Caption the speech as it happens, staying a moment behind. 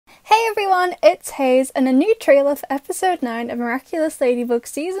everyone, it's Hayes, and a new trailer for episode 9 of Miraculous Ladybug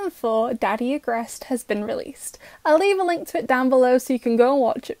season 4, Daddy Agreste, has been released. I'll leave a link to it down below so you can go and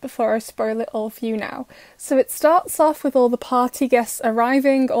watch it before I spoil it all for you now. So it starts off with all the party guests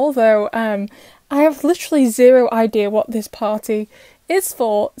arriving, although I have literally zero idea what this party is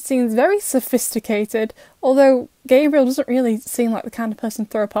for. It seems very sophisticated, although Gabriel doesn't really seem like the kind of person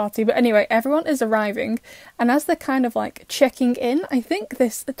to throw a party. But anyway, everyone is arriving, and as they're kind of like checking in, I think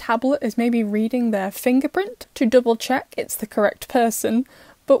this tablet is maybe reading their fingerprint to double check it's the correct person.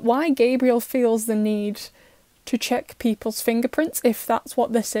 But why Gabriel feels the need to check people's fingerprints, if that's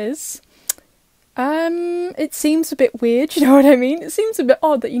what this is, it seems a bit weird, you know what I mean? It seems a bit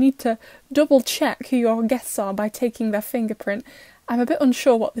odd that you need to double check who your guests are by taking their fingerprint. I'm a bit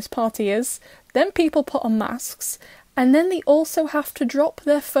unsure what this party is. Then people put on masks, and then they also have to drop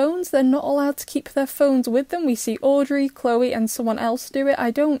their phones. They're not allowed to keep their phones with them. We see Audrey, Chloe, and someone else do it.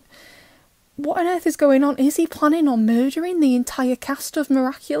 What on earth is going on? Is he planning on murdering the entire cast of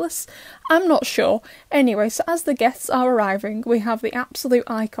Miraculous? I'm not sure. Anyway, so as the guests are arriving, we have the absolute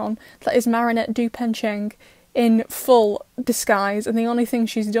icon, that is Marinette Dupencheng, in full disguise, and the only thing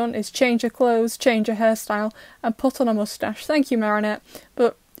she's done is change her clothes, change her hairstyle, and put on a moustache. Thank you, Marinette.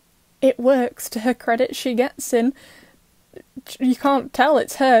 But it works, to her credit. She gets in. You can't tell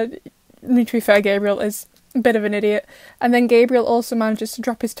it's her. I mean, to be fair, Gabriel is a bit of an idiot. And then Gabriel also manages to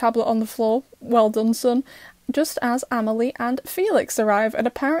drop his tablet on the floor. Well done, son. Just as Amelie and Felix arrive, and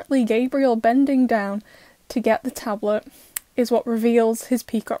apparently Gabriel bending down to get the tablet is what reveals his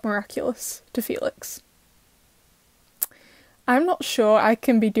Peacock Miraculous to Felix. I'm not sure I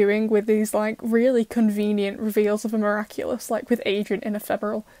can be doing with these, like, really convenient reveals of a Miraculous, like with Adrian in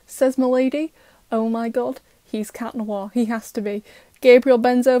Ephemeral. Says Milady, oh my god, he's Cat Noir, he has to be. Gabriel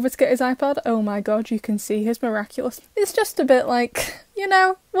bends over to get his iPad, oh my god, you can see his Miraculous. It's just a bit like, you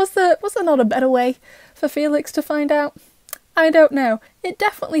know, was there not a better way for Felix to find out? I don't know. It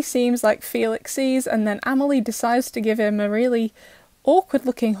definitely seems like Felix sees, and then Amelie decides to give him a really awkward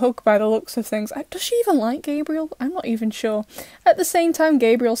looking hug by the looks of things. Does she even like Gabriel? I'm not even sure. At the same time,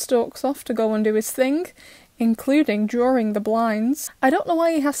 Gabriel stalks off to go and do his thing, including drawing the blinds. I don't know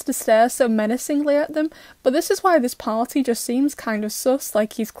why he has to stare so menacingly at them, but this is why this party just seems kind of sus.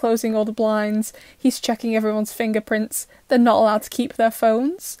 Like, he's closing all the blinds, he's checking everyone's fingerprints, they're not allowed to keep their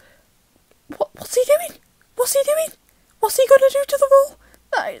phones. What's he doing? What's he doing? What's he gonna do to the wall?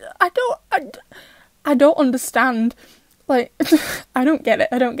 I don't understand. Like, I don't get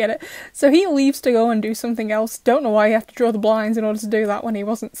it. So he leaves to go and do something else. Don't know why he had to draw the blinds in order to do that when he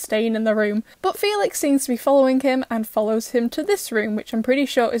wasn't staying in the room. But Felix seems to be following him and follows him to this room, which I'm pretty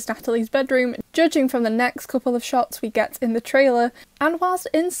sure is Natalie's bedroom, judging from the next couple of shots we get in the trailer. And whilst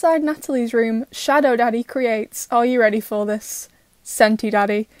inside Natalie's room, Shadow Daddy creates, are you ready for this? Senti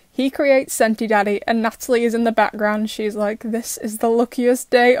Daddy. He creates Senti Daddy, and Natalie is in the background. She's like, this is the luckiest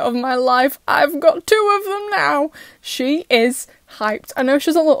day of my life. I've got 2 of them now. She is hyped. I know she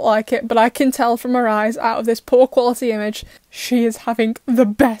doesn't look like it, but I can tell from her eyes, out of this poor quality image, she is having the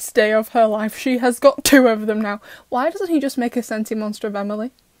best day of her life. She has got 2 of them now. Why doesn't he just make a Senti monster of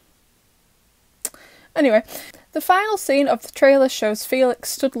Emily? Anyway, the final scene of the trailer shows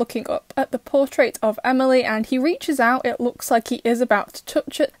Felix stood looking up at the portrait of Emily, and he reaches out. It looks like he is about to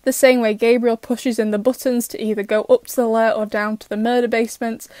touch it, the same way Gabriel pushes in the buttons to either go up to the lair or down to the murder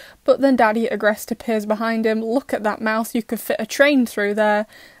basement, but then Daddy Agreste appears behind him. Look at that mouth, you could fit a train through there.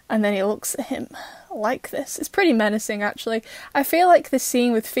 And then he looks at him like this. It's pretty menacing, actually. I feel like this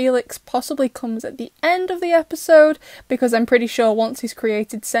scene with Felix possibly comes at the end of the episode, because I'm pretty sure once he's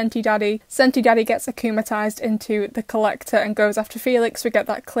created Senti Daddy gets akumatized into the Collector and goes after Felix. We get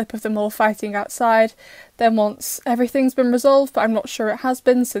that clip of them all fighting outside. Then once everything's been resolved, but I'm not sure it has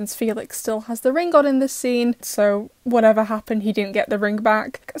been, since Felix still has the ring on in this scene, so whatever happened, he didn't get the ring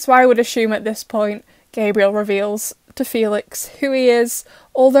back. So I would assume at this point, Gabriel reveals to Felix who he is,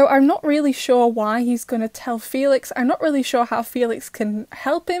 although I'm not really sure why he's going to tell Felix. I'm not really sure how Felix can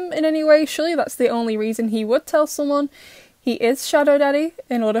help him in any way. Surely that's the only reason he would tell someone. He is Shadow Daddy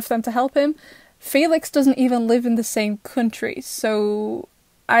in order for them to help him. Felix doesn't even live in the same country, so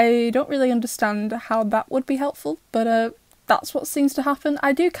I don't really understand how that would be helpful, but that's what seems to happen.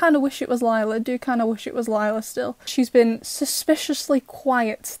 I do kind of wish it was Lila. Still. She's been suspiciously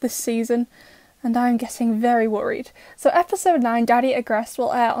quiet this season, and I'm getting very worried. So episode 9, Daddy Agreste,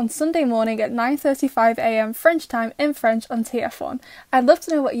 will air on Sunday morning at 9:35 AM French time in French on TF1. I'd love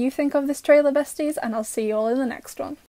to know what you think of this trailer, besties, and I'll see you all in the next one.